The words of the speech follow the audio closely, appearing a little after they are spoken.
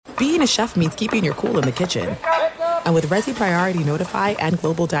being a chef means keeping your cool in the kitchen. And with Resi Priority Notify and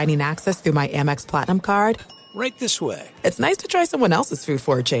Global Dining Access through my Amex Platinum card, right this way. It's nice to try someone else's food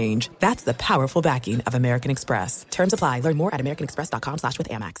for a change. That's the powerful backing of American Express. Terms apply. Learn more at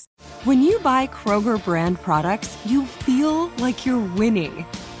americanexpress.com/withAmex. When you buy Kroger brand products, you feel like you're winning.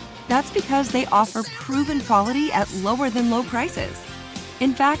 That's because they offer proven quality at lower than low prices.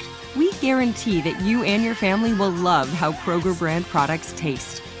 In fact, we guarantee that you and your family will love how Kroger brand products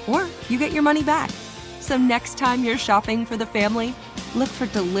taste, or you get your money back. So next time you're shopping for the family, look for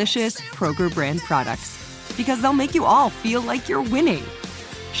delicious Kroger brand products, because they'll make you all feel like you're winning.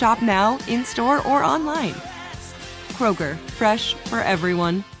 Shop now, in-store, or online. Kroger, fresh for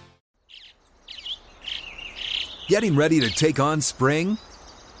everyone. Getting ready to take on spring?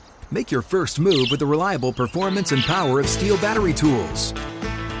 Make your first move with the reliable performance and power of Steel battery tools.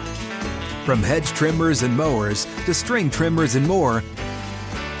 From hedge trimmers and mowers to string trimmers and more,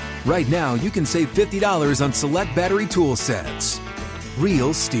 right now you can save $50 on select battery tool sets.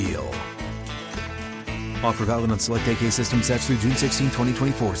 Real Steel. Offer valid on select AK system sets through June 16,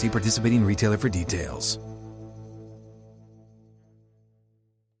 2024. See participating retailer for details.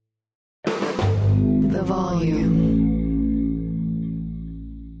 The volume.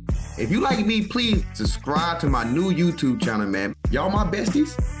 If you like me, please subscribe to my new YouTube channel, man. Y'all my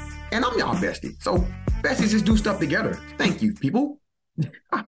besties, and I'm y'all bestie. So besties just do stuff together. Thank you, people.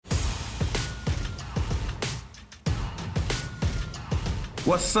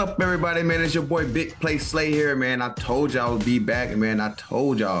 What's up, everybody, man? It's your boy Big Play Slay here, man. I told y'all I'll be back, and man, I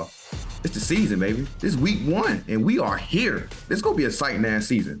told y'all it's the season, baby. This is week 1, and we are here. This is gonna be a exciting ass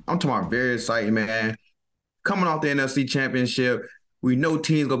season. I'm talking about very exciting, man. Coming off the NFC Championship, we know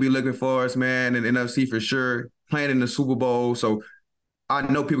teams gonna be looking for us, man, in the NFC for sure. Playing in the Super Bowl, so I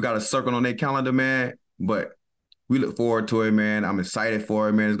know people got a circle on their calendar, man. But we look forward to it, man. I'm excited for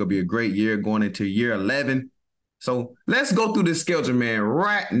it, man. It's gonna be a great year going into year 11. So let's go through this schedule, man,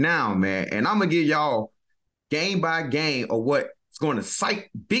 right now, man. And I'm going to give y'all game by game of what's going to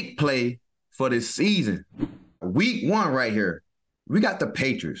cite Big Play for this season. Week 1 right here, we got the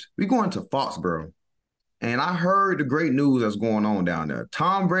Patriots. We're going to Foxborough. And I heard the great news that's going on down there.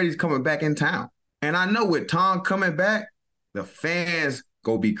 Tom Brady's coming back in town. And I know with Tom coming back, the fans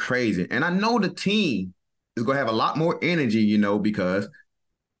going to be crazy. And I know the team is going to have a lot more energy, you know, because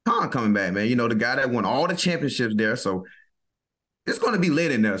Tom coming back, man. You know, the guy that won all the championships there. So it's going to be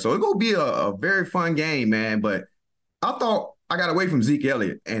lit in there. So it's going to be a very fun game, man. But I thought I got away from Zeke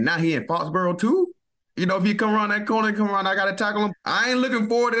Elliott. And now he in Foxborough too. You know, if he come around that corner, I got to tackle him. I ain't looking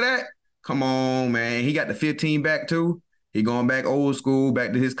forward to that. Come on, man. He got the 15 back too. He going back old school,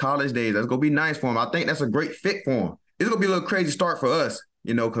 back to his college days. That's going to be nice for him. I think that's a great fit for him. It's going to be a little crazy start for us,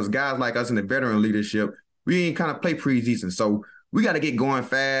 you know, because guys like us in the veteran leadership, we ain't kind of play preseason. So we got to get going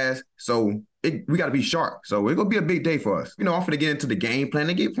fast, so we got to be sharp. So it's going to be a big day for us. You know, I'm going to get into the game plan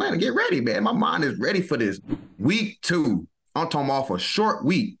and get ready, man. My mind is ready for this. Week 2, I'm talking about a short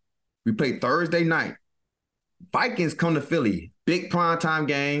week. We play Thursday night. Vikings come to Philly. Big primetime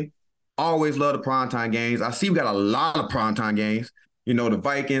game. Always love the primetime games. I see we got a lot of primetime games. You know, the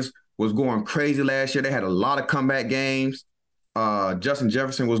Vikings was going crazy last year. They had a lot of comeback games. Justin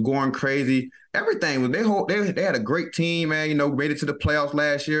Jefferson was going crazy. Everything was they had a great team, man. You know, made it to the playoffs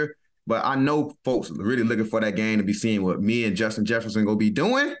last year. But I know folks are really looking for that game to be seeing what me and Justin Jefferson gonna be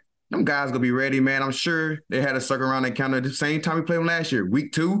doing. Them guys gonna be ready, man. I'm sure they had a circle around their calendar at the same time we played them last year,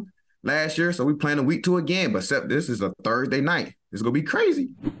 week 2 last year. So we playing a week 2 again, but except this is a Thursday night. It's gonna be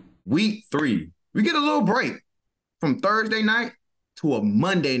crazy. Week 3, we get a little break from Thursday night to a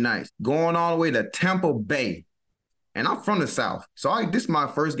Monday night, going all the way to Tampa Bay. And I'm from the South. So this is my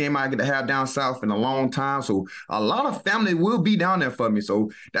first game I get to have down South in a long time. So a lot of family will be down there for me.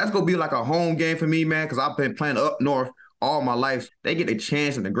 So that's going to be like a home game for me, man, because I've been playing up north all my life. They get a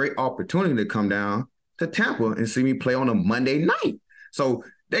chance and a great opportunity to come down to Tampa and see me play on a Monday night. So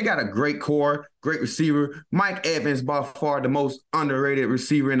they got a great core, great receiver. Mike Evans, by far the most underrated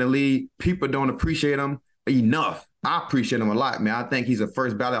receiver in the league. People don't appreciate him enough. I appreciate him a lot, man. I think he's a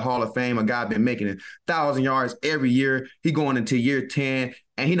first ballot Hall of Fame, a guy been making 1,000 yards every year. He going into year 10,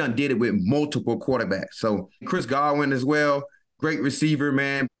 and he done did it with multiple quarterbacks. So Chris Godwin as well, great receiver,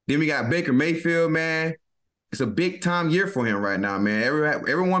 man. Then we got Baker Mayfield, man. It's a big-time year for him right now, man.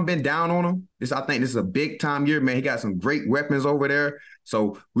 Everyone been down on him. I think this is a big-time year, man. He got some great weapons over there.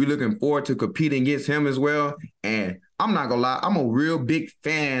 So we're looking forward to competing against him as well. And I'm not going to lie, I'm a real big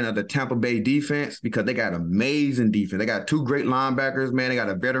fan of the Tampa Bay defense because they got amazing defense. They got 2 great linebackers, man. They got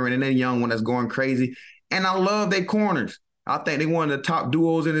a veteran and a young one that's going crazy. And I love their corners. I think they one of the top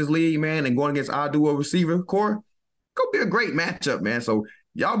duos in this league, man. And going against our duo receiver core, going to be a great matchup, man. So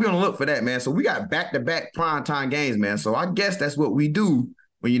y'all be on the look for that, man. So we got back-to-back primetime games, man. So I guess that's what we do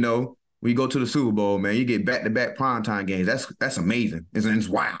when, we go to the Super Bowl, man. You get back-to-back primetime games. That's amazing. It's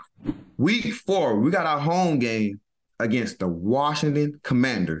wild. Week 4, we got our home game against the Washington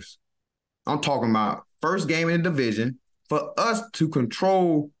Commanders. I'm talking about first game in the division. For us to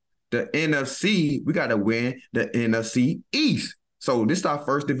control the NFC, we got to win the NFC East. So this is our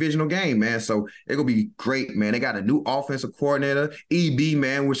first divisional game, man. So it's going to be great, man. They got a new offensive coordinator, EB,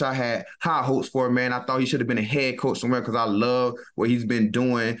 man, which I had high hopes for, man. I thought he should have been a head coach somewhere because I love what he's been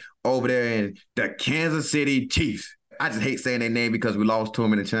doing over there in the Kansas City Chiefs. I just hate saying their name because we lost to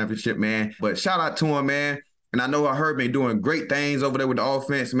him in the championship, man. But shout out to him, man. And I know I heard been doing great things over there with the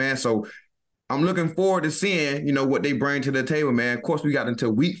offense, man. So I'm looking forward to seeing, what they bring to the table, man. Of course, we got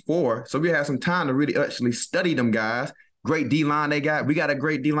until week 4, so we have some time to really actually study them guys. Great D-line they got. We got a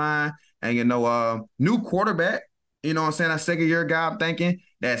great D-line. And, new quarterback, that second-year guy, I'm thinking,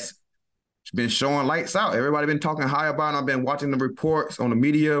 that's been showing lights out. Everybody been talking high about him. I've been watching the reports on the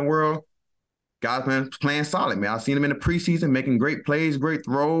media world. Guys been playing solid, man. I've seen him in the preseason making great plays, great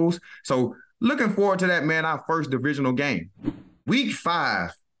throws. So looking forward to that, man, our first divisional game. Week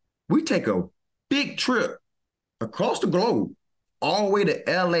 5, we take a big trip across the globe, all the way to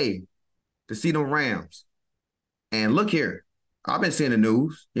LA to see them Rams. And look here, I've been seeing the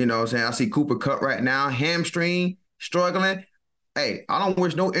news, I see Cooper Kupp right now, hamstring, struggling. Hey, I don't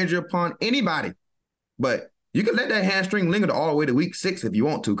wish no injury upon anybody, but you can let that hamstring linger all the way to week 6 if you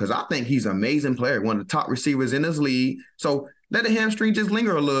want to, because I think he's an amazing player, one of the top receivers in this league. So let the hamstring just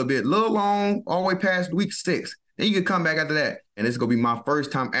linger a little bit, a little long, all the way past week 6. Then you can come back after that. And it's going to be my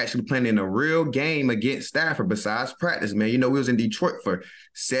first time actually playing in a real game against Stafford besides practice, man. We was in Detroit for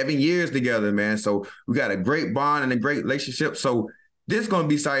 7 years together, man. So we got a great bond and a great relationship. So this is going to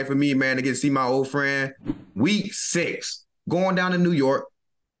be exciting for me, man, to get to see my old friend. Week 6, going down to New York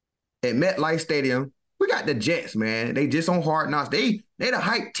at MetLife Stadium. We got the Jets, man. They just on Hard Knocks. They the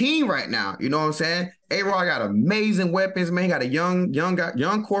hype team right now. You know what I'm saying? A-Rod got amazing weapons, man. He got a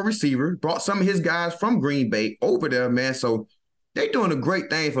young core receiver. Brought some of his guys from Green Bay over there, man. So they doing a great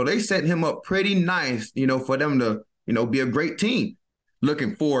thing for. They setting him up pretty nice, for them to, be a great team.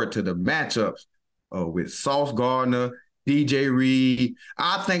 Looking forward to the matchups with Sauce Gardner, DJ Reed.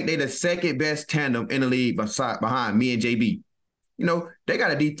 I think they the second best tandem in the league behind me and JB. They got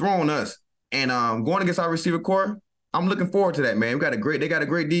to dethrone us. And going against our receiver core, I'm looking forward to that, man. They got a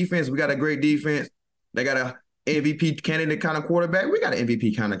great defense. We got a great defense. They got a MVP candidate kind of quarterback. We got an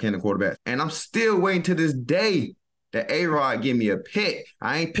MVP kind of candidate quarterback. And I'm still waiting to this day that A-Rod give me a pick.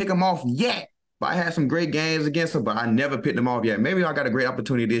 I ain't pick him off yet, but I had some great games against him, but I never picked him off yet. Maybe I got a great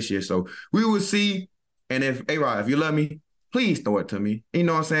opportunity this year. So we will see. And if A-Rod, if you love me, please throw it to me. You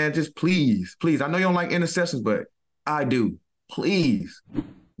know what I'm saying? Just please. I know you don't like interceptions, but I do. Please.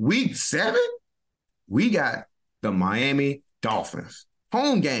 Week 7, we got the Miami Dolphins.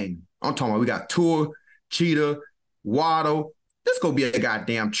 Home game. I'm talking about we got Tua, Cheetah, Waddle. This going to be a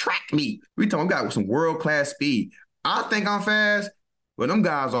goddamn track meet. We got some world-class speed. I think I'm fast, but them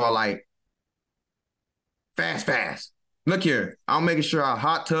guys are like fast. Look here. I'm making sure our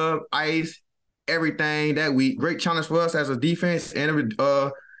hot tub, ice, everything that week. Great challenge for us as a defense and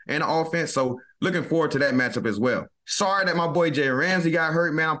an offense. So looking forward to that matchup as well. Sorry that my boy Jay Ramsey got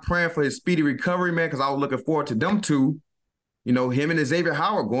hurt, man. I'm praying for his speedy recovery, man, because I was looking forward to them two. Him and Xavier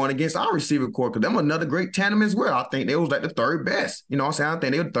Howard going against our receiver core, because them another great tandem as well. I think they was like the third best. I think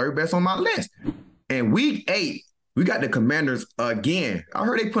they were the third best on my list. And week 8, we got the Commanders again. I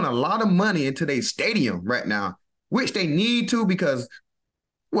heard they put a lot of money into their stadium right now, which they need to, because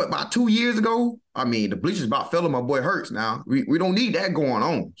about 2 years ago, the bleachers about fell on my boy Hurts now. We don't need that going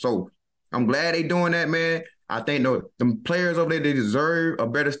on. So I'm glad they doing that, man. I think the players over there, they deserve a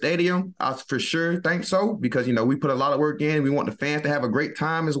better stadium. I for sure think so, because, we put a lot of work in. We want the fans to have a great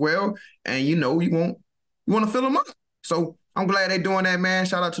time as well. And, you want to fill them up. So I'm glad they're doing that, man.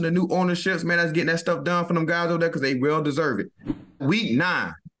 Shout out to the new ownerships, man, that's getting that stuff done for them guys over there, because they well deserve it. Week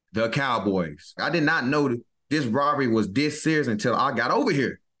 9, the Cowboys. I did not know this robbery was this serious until I got over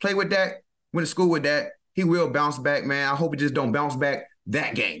here. Play with that, went to school with that. He will bounce back, man. I hope he just don't bounce back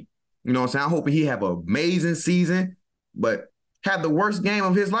that game. You know what I'm saying? I'm hoping he have an amazing season, but have the worst game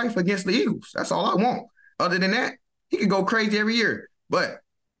of his life against the Eagles. That's all I want. Other than that, he can go crazy every year. But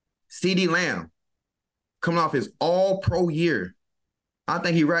CeeDee Lamb, coming off his all-pro year, I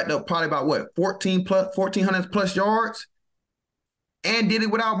think he racked up probably about, 1,400 plus yards, and did it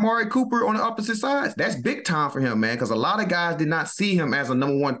without Amari Cooper on the opposite sides. That's big time for him, man, because a lot of guys did not see him as a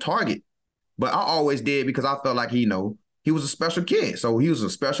number 1 target. But I always did, because I felt like, he was a special kid. So he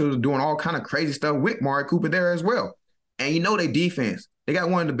was doing all kind of crazy stuff with Amari Cooper there as well. And their defense They got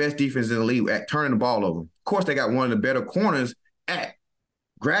one of the best defenses in the league at turning the ball over. Of course, they got one of the better corners at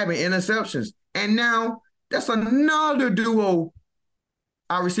grabbing interceptions. And now that's another duo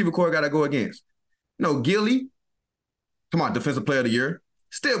our receiver core got to go against. Gilly, come on, defensive player of the year,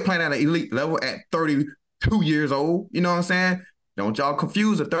 still playing at an elite level at 32 years old. You know what I'm saying? Don't y'all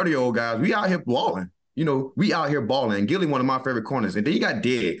confuse the 30-year-old guys. We out here balling. We out here balling. And Gilly, one of my favorite corners. And then you got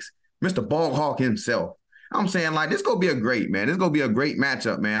Diggs, Mr. Ball Hawk himself. I'm saying, like, this going to be a great, man. This going to be a great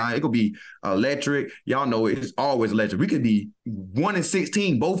matchup, man. It going to be electric. Y'all know it's always electric. We could be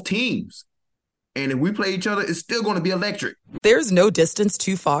 1-16, both teams. And if we play each other, it's still going to be electric. There's no distance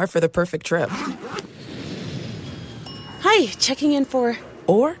too far for the perfect trip. Hi, checking in for...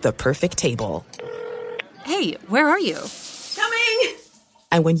 Or the perfect table. Hey, where are you? Coming!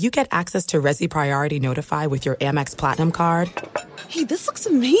 And when you get access to Resi Priority Notify with your Amex Platinum card... Hey, this looks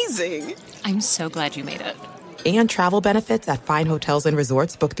amazing. I'm so glad you made it. And travel benefits at fine hotels and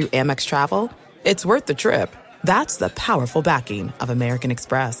resorts booked through Amex Travel, it's worth the trip. That's the powerful backing of American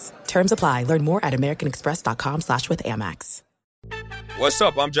Express. Terms apply. Learn more at americanexpress.com/withAmex. What's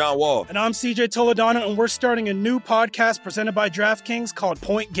up? I'm John Wall. And I'm CJ Toledano, and we're starting a new podcast presented by DraftKings called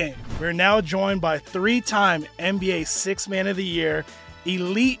Point Game. We're now joined by three-time NBA Sixth Man of the Year,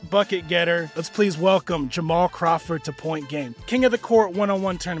 elite bucket getter. Let's please welcome Jamal Crawford to Point Game. King of the Court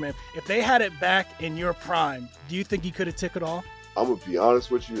one-on-one tournament. If they had it back in your prime, do you think you could have took it all? I'm going to be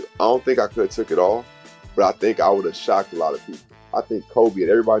honest with you. I don't think I could have took it all, but I think I would have shocked a lot of people. I think Kobe and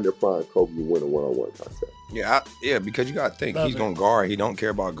everybody in their prime, Kobe would win a one-on-one contest. Yeah, because you got to think, he's going to guard. He don't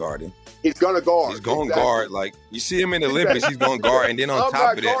care about guarding. He's going to guard. He's going to guard. Like, you see him in the Olympics, he's going to guard. And then on top of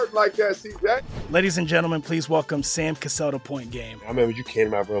that. I'm not guarding like that, see that? Ladies and gentlemen, please welcome Sam Cassell to Point Game. I remember you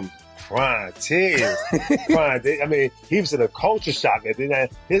came out from prime 10. I mean, he was in a culture shock. And then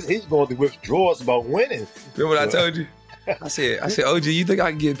he's going through withdrawals about winning. Remember what I told you? I said, OG, you think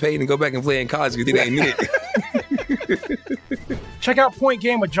I can get paid and go back and play in college because it ain't it? Check out Point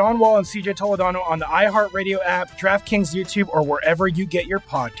Game with John Wall and CJ Toledano on the iHeartRadio app, DraftKings YouTube, or wherever you get your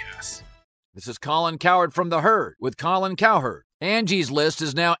podcasts. This is Colin Cowherd from The Herd with Colin Cowherd. Angie's List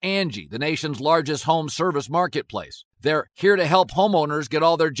is now Angie, the nation's largest home service marketplace. They're here to help homeowners get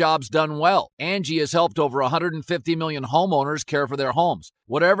all their jobs done well. Angie has helped over 150 million homeowners care for their homes.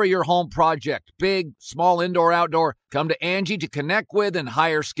 Whatever your home project, big, small, indoor, outdoor, come to Angie to connect with and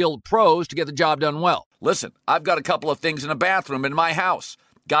hire skilled pros to get the job done well. Listen, I've got a couple of things in a bathroom in my house.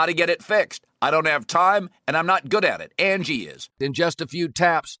 Got to get it fixed. I don't have time, and I'm not good at it. Angie is. In just a few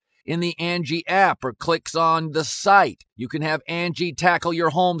taps in the Angie app or clicks on the site, you can have Angie tackle your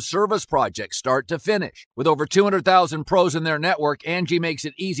home service project start to finish. With over 200,000 pros in their network, Angie makes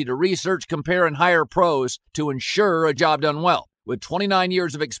it easy to research, compare, and hire pros to ensure a job done well. With 29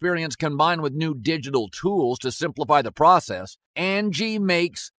 years of experience combined with new digital tools to simplify the process, Angie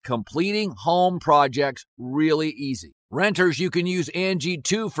makes completing home projects really easy. Renters, you can use Angie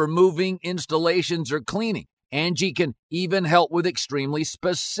too for moving, installations, or cleaning. Angie can even help with extremely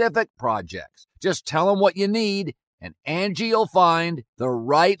specific projects. Just tell them what you need, and Angie will find the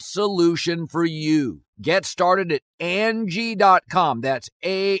right solution for you. Get started at Angie.com. That's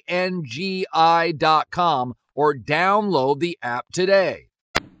ANGI.com, or download the app today.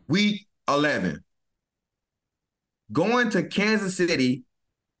 Week 11. Going to Kansas City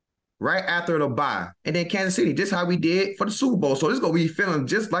right after the bye. And then Kansas City, just how we did for the Super Bowl. So this is going to be feeling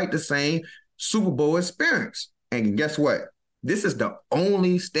just like the same Super Bowl experience. And guess what? This is the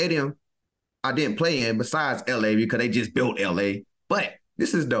only stadium I didn't play in besides LA because they just built LA. But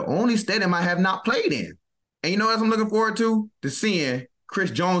this is the only stadium I have not played in. And you know what I'm looking forward to? To seeing Chris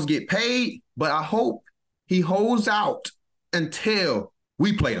Jones get paid. But I hope he holds out until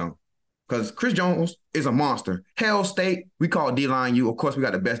we play them. Because Chris Jones is a monster. Hell State, we call D-line you. Of course, we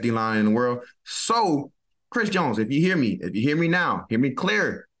got the best D-line in the world. So, Chris Jones, if you hear me now, hear me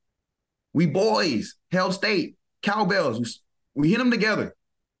clear. We boys, Hell State, Cowbells, we hit them together.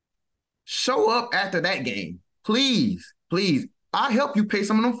 Show up after that game. Please, please. I'll help you pay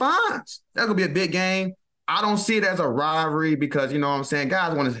some of them fines. That's going to be a big game. I don't see it as a rivalry because, you know what I'm saying,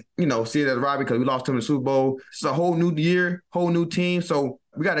 guys want to, see it as a rivalry because we lost to them in the Super Bowl. It's a whole new year, whole new team. So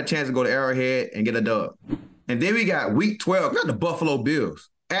we got a chance to go to Arrowhead and get a dub. And then we got week 12. We got the Buffalo Bills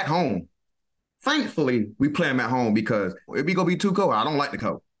at home. Thankfully, we play them at home because if we go be too cold, I don't like the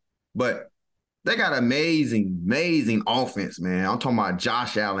cold. But they got amazing, amazing offense, man. I'm talking about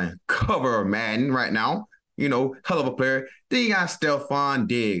Josh Allen, cover Madden right now. Hell of a player. Then you got Stephon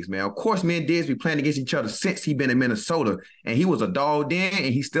Diggs, man. Of course, me and Diggs be playing against each other since he been in Minnesota. And he was a dog then,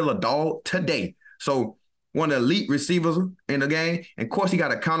 and he's still a dog today. So one of the elite receivers in the game. And, of course, he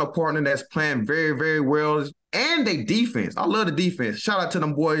got a counter partner that's playing very, very well. And they defense. I love the defense. Shout out to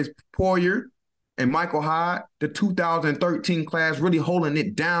them boys, Poyer and Michael Hyde, the 2013 class, really holding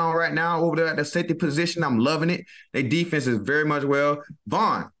it down right now over there at the safety position. I'm loving it. Their defense is very much well.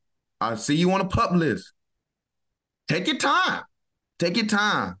 Vaughn, I see you on the pup list. Take your time. Take your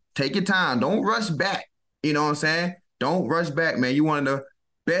time. Take your time. Don't rush back. You know what I'm saying? Don't rush back, man. You one of the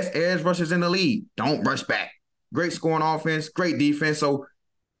best edge rushers in the league. Don't rush back. Great scoring offense, great defense. So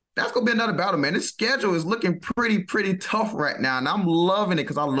that's going to be another battle, man. This schedule is looking pretty tough right now, and I'm loving it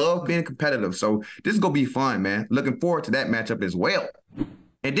because I love being competitive. So this is going to be fun, man. Looking forward to that matchup as well.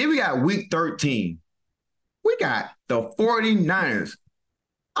 And then we got week 13. We got the 49ers.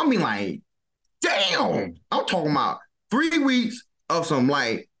 I mean, like, damn. I'm talking about 3 weeks of some,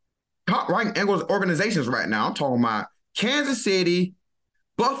 like, top-ranked organizations right now. I'm talking about Kansas City,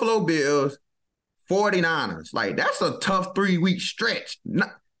 Buffalo Bills, 49ers. Like, that's a tough 3-week stretch.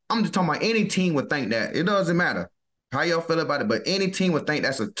 I'm just talking about any team would think that. It doesn't matter how y'all feel about it, but any team would think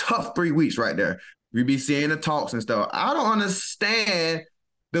that's a tough 3 weeks right there. We be seeing the talks and stuff. I don't understand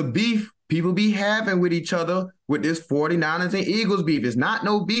the beef people be having with each other with this 49ers and Eagles beef. It's not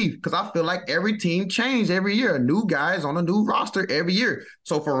no beef because I feel like every team changed every year. New guys on a new roster every year.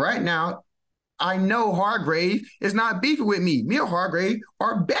 So for right now, I know Hargrave is not beefing with me. Me and Hargrave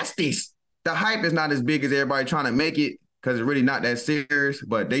are besties. The hype is not as big as everybody trying to make it, because it's really not that serious,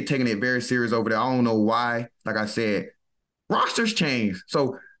 but they taking it very serious over there. I don't know why. Like I said, rosters change.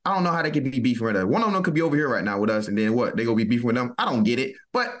 So I don't know how they could be beefing with us. One of them could be over here right now with us, and then what? They gonna be beefing with them? I don't get it.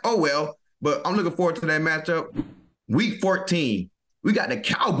 But oh well. But I'm looking forward to that matchup. Week 14, we got the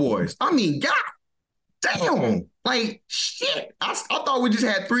Cowboys. I mean, God damn. Like, shit. I thought we just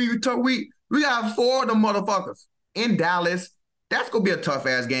had 3 tough weeks. We got 4 of them motherfuckers in Dallas. That's gonna be a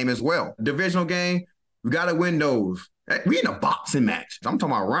tough-ass game as well. Divisional game, we gotta win those. We in a boxing match. I'm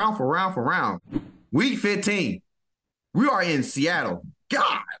talking about round for round. Week 15, we are in Seattle.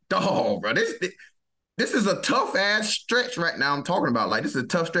 God, dog, bro. This is a tough-ass stretch right now I'm talking about. Like, this is a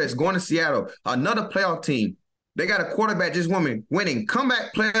tough stretch. Going to Seattle, another playoff team. They got a quarterback just winning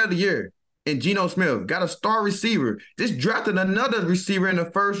comeback player of the year in Geno Smith. Got a star receiver. Just drafted another receiver in the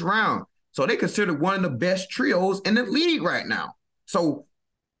first round. So they consider one of the best trios in the league right now. So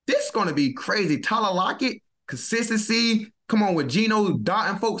this is going to be crazy. Tyler Lockett, consistency, come on with Geno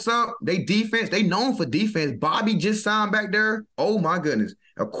dotting folks up. They defense, they known for defense. Bobby just signed back there. Oh my goodness.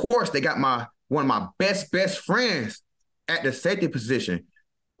 Of course, they got one of my best friends at the safety position,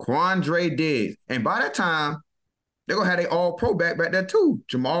 Quandre Diggs. And by that time, they're going to have their all-pro back there too,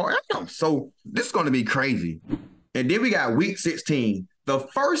 Jamal Adams. So this is going to be crazy. And then we got week 16. The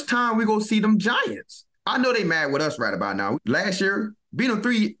first time we go see them Giants. I know they mad with us right about now. Last year, beat them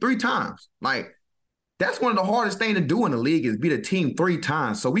three times. Like, that's one of the hardest things to do in the league is beat a team 3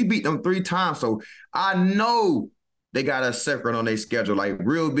 times. So we beat them 3 times. So I know they got us separate on their schedule, like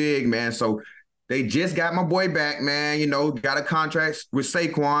real big, man. So they just got my boy back, man. You know, got a contract with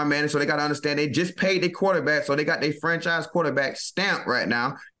Saquon, man. So they got to understand they just paid their quarterback. So they got their franchise quarterback stamped right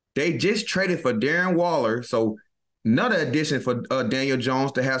now. They just traded for Darren Waller. So another addition for Daniel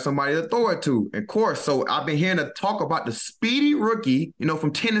Jones to have somebody to throw it to. Of course, so I've been hearing to talk about the speedy rookie, you know,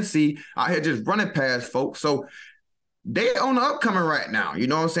 from Tennessee out here just running past folks. So they on the upcoming right now. You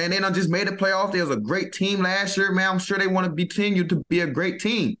know what I'm saying? They done just made the playoff. They was a great team last year, man. I'm sure they want to continue to be a great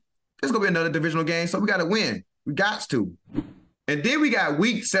team. It's going to be another divisional game, so we got to win. We got to. And then we got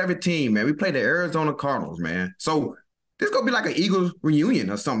week 17, man. We play the Arizona Cardinals, man. So this is going to be like an Eagles reunion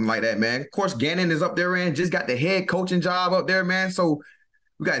or something like that, man. Of course, Gannon is up there, man. Just got the head coaching job up there, man. So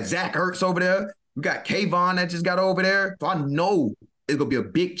we got Zach Ertz over there. We got Kayvon that just got over there. So I know it's going to be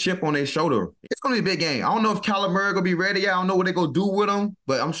a big chip on their shoulder. It's going to be a big game. I don't know if Kyler Murray going to be ready. I don't know what they're going to do with him,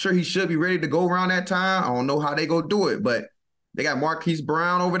 but I'm sure he should be ready to go around that time. I don't know how they going to do it, but they got Marquise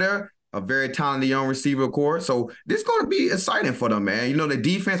Brown over there, a very talented young receiver, of course. So this is going to be exciting for them, man. You know, the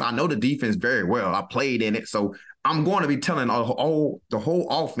defense, I know the defense very well. I played in it. So I'm going to be telling the whole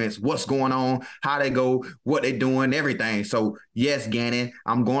offense what's going on, how they go, what they're doing, everything. So, yes, Gannon,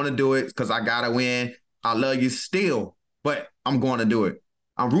 I'm going to do it because I got to win. I love you still, but I'm going to do it.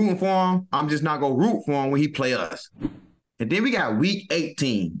 I'm rooting for him. I'm just not going to root for him when he play us. And then we got week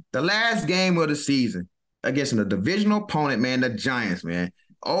 18, the last game of the season against a divisional opponent, man, the Giants, man.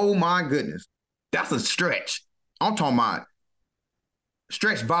 Oh, my goodness. That's a stretch. I'm talking about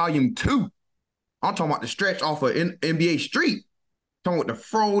stretch volume 2. I'm talking about the stretch off of NBA Street. Talking about the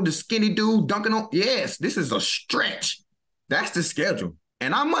fro, the skinny dude dunking on. Yes, this is a stretch. That's the schedule.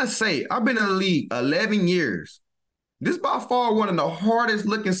 And I must say, I've been in the league 11 years. This is by far one of the hardest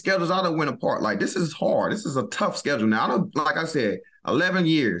looking schedules I done went apart. Like, this is hard. This is a tough schedule. Now, like I said, 11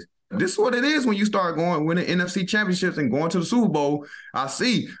 years. This is what it is when you start winning NFC championships and going to the Super Bowl. I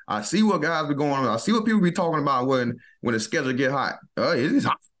see what guys be going on. I see what people be talking about when the schedule get hot. It is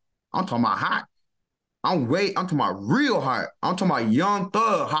hot. I'm talking about hot. I'm talking about real hot. I'm talking about young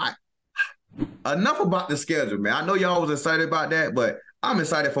thug hot. Enough about the schedule, man. I know y'all was excited about that, but I'm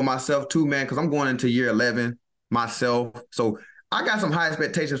excited for myself too, man, because I'm going into year 11 myself. So I got some high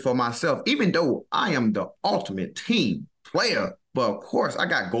expectations for myself, even though I am the ultimate team player. But of course, I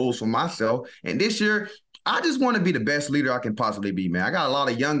got goals for myself. And this year, I just want to be the best leader I can possibly be, man. I got a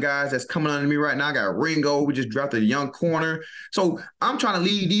lot of young guys that's coming under me right now. I got Ringo. We just drafted a young corner. So I'm trying to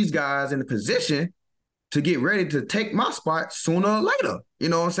lead these guys in a position to get ready to take my spot sooner or later. You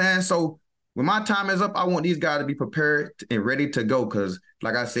know what I'm saying? So when my time is up, I want these guys to be prepared and ready to go because,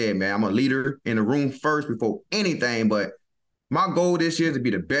 like I said, man, I'm a leader in the room first before anything. But my goal this year is to be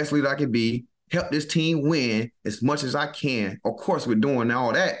the best leader I can be, help this team win as much as I can. Of course, we're doing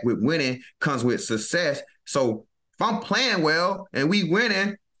all that. With winning comes with success. So if I'm playing well and we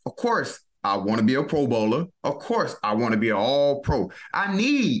winning, of course, I want to be a Pro Bowler. Of course, I want to be an All-Pro. I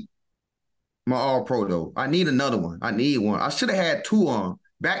need my All-Pro, though. I need another one. I need one. I should have had two on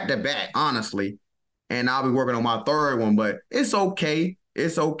back-to-back, honestly, and I'll be working on my third one, but it's okay.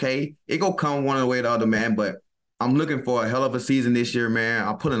 It's okay. It go come one way or the other, man, but I'm looking for a hell of a season this year, man.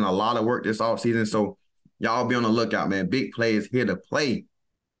 I put in a lot of work this offseason, so y'all be on the lookout, man. Big Play is here to play.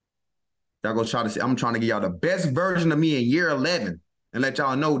 Y'all go try to see. I'm trying to get y'all the best version of me in year 11 and let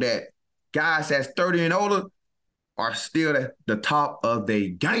y'all know that guys that's 30 and older are still at the top of their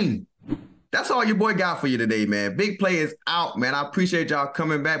game. That's all your boy got for you today, man. Big Play is out, man. I appreciate y'all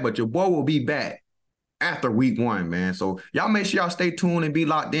coming back, but your boy will be back after week 1, man. So y'all make sure y'all stay tuned and be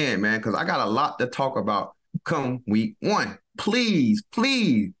locked in, man, because I got a lot to talk about come week 1. Please,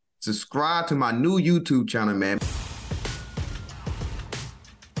 please subscribe to my new YouTube channel, man.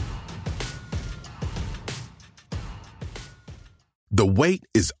 The wait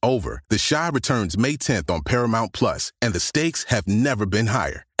is over. The Chi returns May 10th on Paramount Plus, and the stakes have never been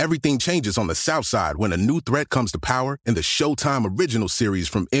higher. Everything changes on the South Side when a new threat comes to power in the Showtime original series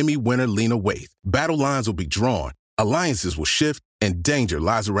from Emmy winner Lena Waithe. Battle lines will be drawn, alliances will shift, and danger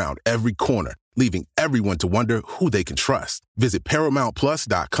lies around every corner, leaving everyone to wonder who they can trust. Visit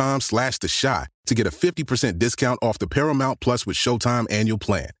ParamountPlus.com/The Chi to get a 50% discount off the Paramount Plus with Showtime annual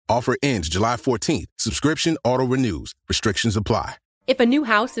plan. Offer ends July 14th. Subscription auto-renews. Restrictions apply. If a new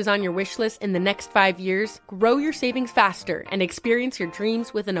house is on your wish list in the next 5 years, grow your savings faster and experience your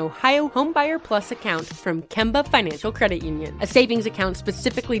dreams with an Ohio Homebuyer Plus account from Kemba Financial Credit Union. A savings account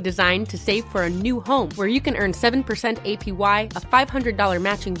specifically designed to save for a new home where you can earn 7% APY, a $500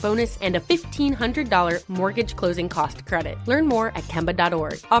 matching bonus, and a $1,500 mortgage closing cost credit. Learn more at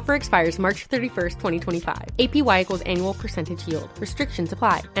Kemba.org. Offer expires March 31st, 2025. APY equals annual percentage yield. Restrictions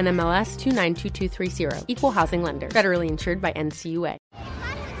apply. NMLS 292230. Equal housing lender. Federally insured by NCUA.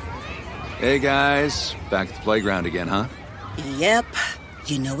 Hey guys, back at the playground again, huh? Yep.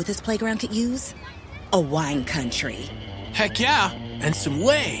 You know what this playground could use? A wine country. Heck yeah, and some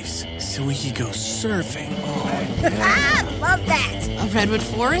waves so we could go surfing. Oh, yeah. Love that. A redwood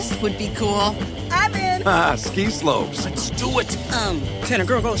forest would be cool. I'm in. Ski slopes. Let's do it. Can a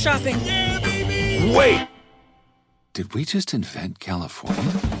girl go shopping? Yeah, baby. Wait. Did we just invent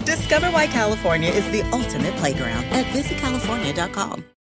California? Discover why California is the ultimate playground at visitcalifornia.com.